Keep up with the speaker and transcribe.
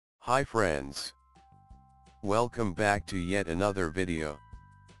Hi friends. Welcome back to yet another video.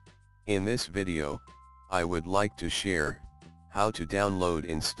 In this video, I would like to share how to download,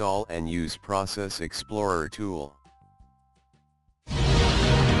 install and use Process Explorer tool.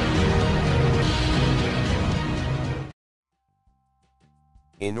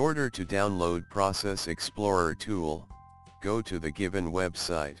 In order to download Process Explorer tool, go to the given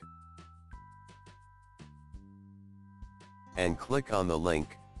website and click on the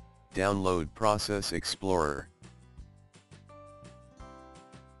link, Download Process Explorer.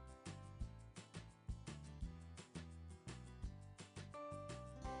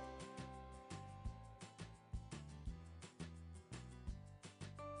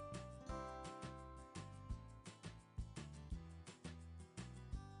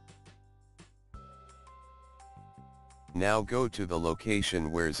 Now go to the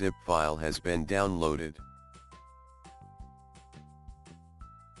location where zip file has been downloaded.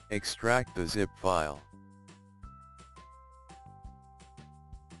 Extract the zip file.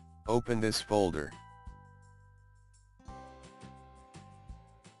 Open this folder.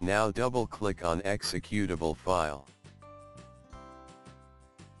 Now double-click on executable file.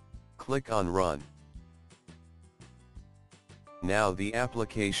 Click on Run. Now the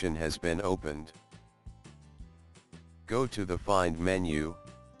application has been opened. Go to the Find menu,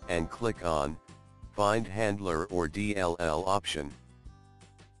 and click on Find Handler or DLL option.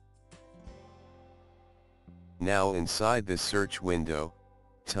 Now inside this search window,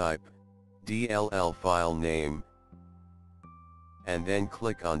 type DLL file name, and then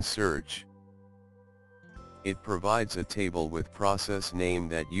click on Search. It provides a table with process name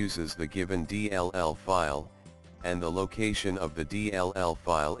that uses the given DLL file, and the location of the DLL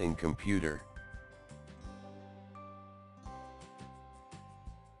file in computer.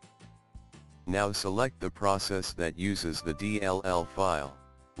 Now select the process that uses the DLL file.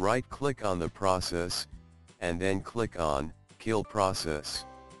 Right-click on the process, and then click on Kill Process.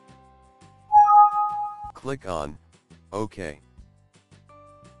 Click on OK.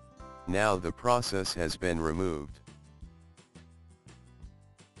 Now the process has been removed.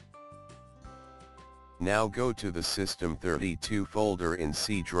 Now go to the System32 folder in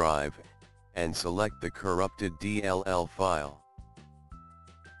C drive, and select the corrupted DLL file.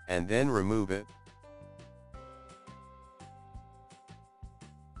 And then remove it.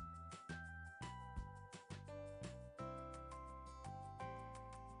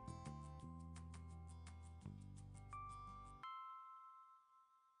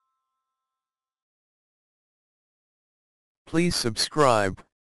 Please subscribe,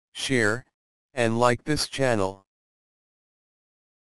 share, and like this channel.